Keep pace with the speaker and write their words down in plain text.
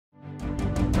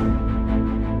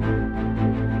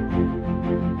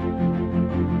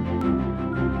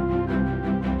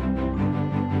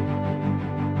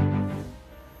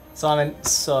Simon,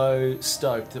 so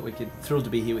stoked that thrilled to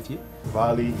be here with you.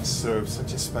 Bali serves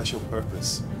such a special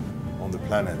purpose on the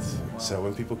planet. So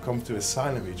when people come to a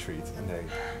silent retreat and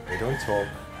they don't talk,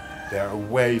 they're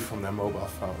away from their mobile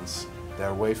phones. They're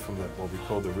away from what we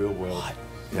call the real world. What?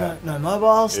 Yeah. No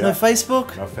mobiles, Yeah. no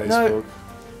Facebook? No Facebook. No.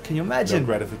 Can you imagine? No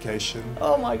gratification.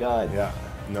 Oh my God. Yeah.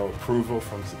 No approval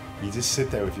from. You just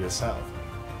sit there with yourself,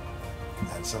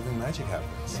 and something magic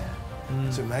happens. Yeah.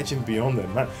 So imagine beyond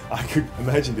that, man. I could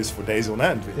imagine this for days on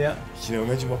end. Yeah. You know,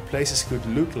 imagine what places could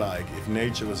look like if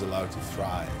nature was allowed to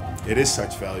thrive. It is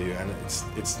such value, and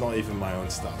it's not even my own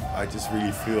stuff. I just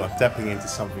really feel I'm tapping into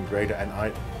something greater, and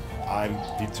I'm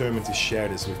determined to share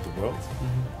this with the world.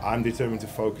 Mm-hmm. I'm determined to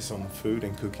focus on food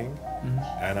and cooking,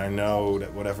 and I know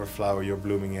that whatever flower you're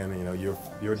blooming in, you know,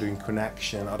 you're doing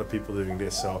connection, other people doing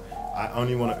this. So I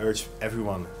only want to urge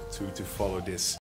everyone to follow this.